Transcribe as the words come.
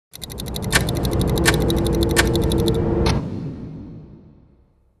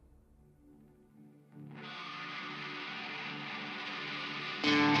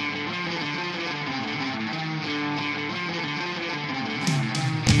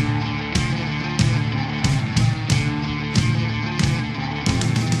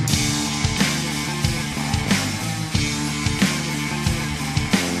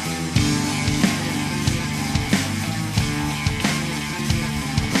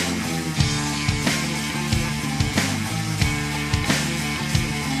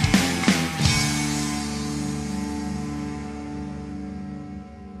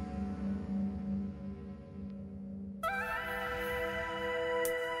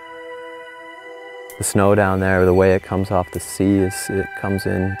The snow down there, the way it comes off the sea, it comes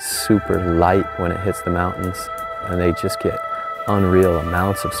in super light when it hits the mountains, and they just get unreal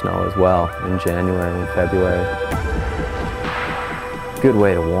amounts of snow as well in January and February. Good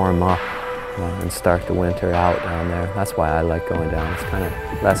way to warm up and start the winter out down there. That's why I like going down. It's kind of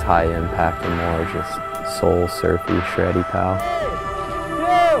less high impact and more just soul surfy, shreddy pow.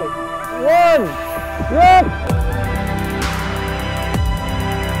 3, 2, 1, rip!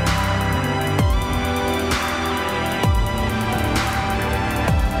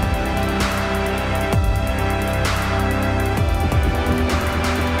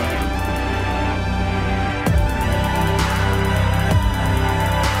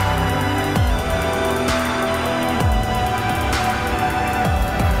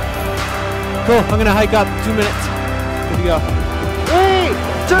 Cool, I'm gonna hike up 2 minutes. Good to go. 3,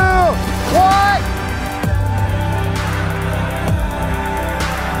 2, 1!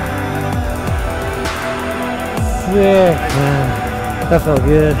 Sick, man. That felt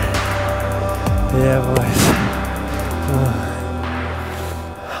good. Yeah, boys. Oh.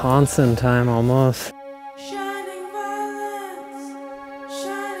 Onsen time almost.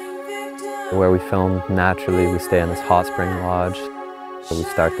 Where we film naturally, we stay in this hot spring lodge. We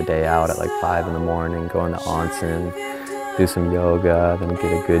start the day out at like 5 in the morning, go into onsen, do some yoga, then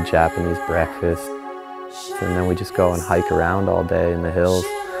get a good Japanese breakfast. And then we just go and hike around all day in the hills.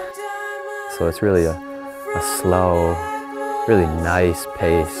 So it's really a slow, really nice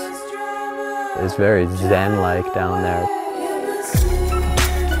pace. It's very zen-like down there.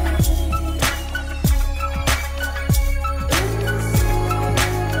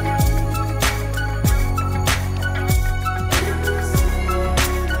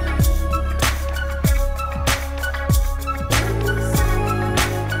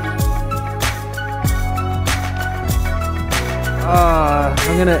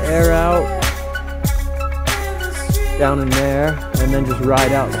 I'm gonna air out down in there and then just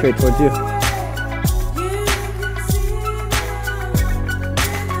ride out straight towards you.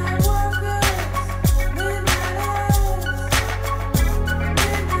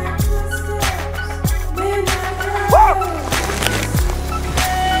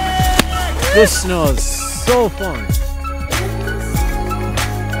 This snow is so fun.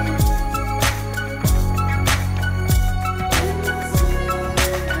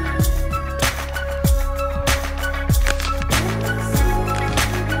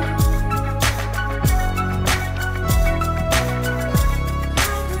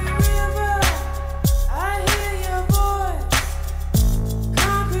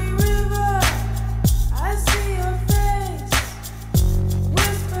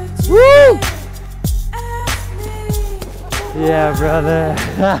 Woo! Yeah, brother.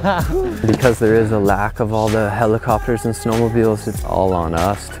 Because there is a lack of all the helicopters and snowmobiles, it's all on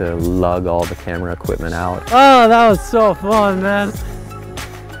us to lug all the camera equipment out. Oh, that was so fun, man.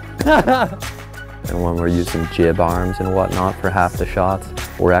 And when we're using jib arms and whatnot for half the shots,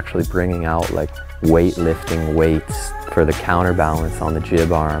 we're actually bringing out like weightlifting weights for the counterbalance on the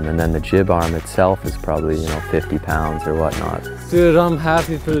jib arm. And then the jib arm itself is probably, 50 pounds or whatnot. Dude, I'm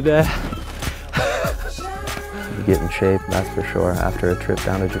happy for the day. You get in shape, that's for sure, after a trip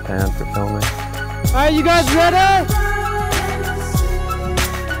down to Japan for filming. All right, you guys ready?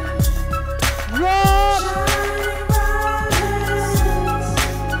 Rock!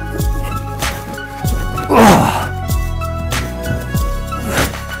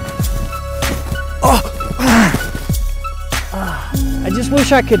 I just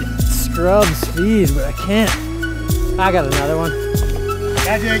wish I could scrub speed, but I can't. I got another one.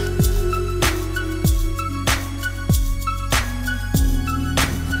 Yeah, Jake.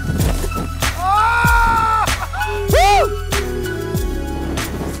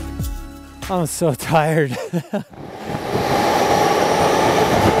 I'm so tired.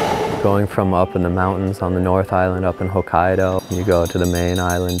 Going from up in the mountains on the North Island up in Hokkaido, you go to the main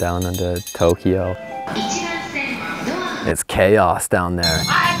island down into Tokyo. It's chaos down there.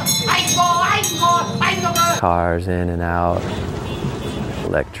 Cars in and out,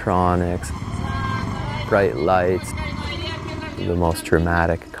 electronics, bright lights. The most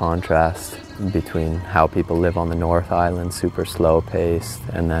dramatic contrast between how people live on the North Island, super slow paced,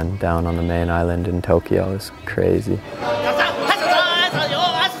 and then down on the main island in Tokyo is crazy.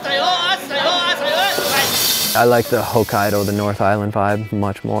 I like the Hokkaido, the North Island vibe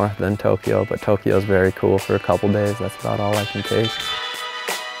much more than Tokyo, but Tokyo's very cool for a couple days. That's about all I can take.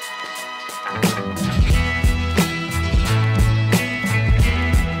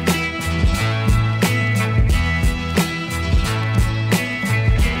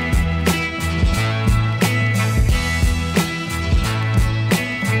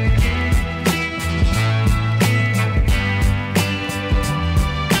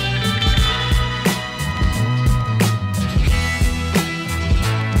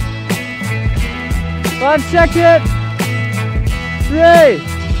 Let's check it. 3,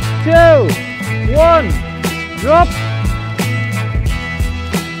 2, 1. Drop.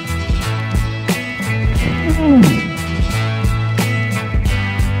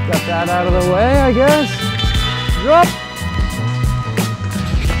 Got that out of the way, I guess. Drop.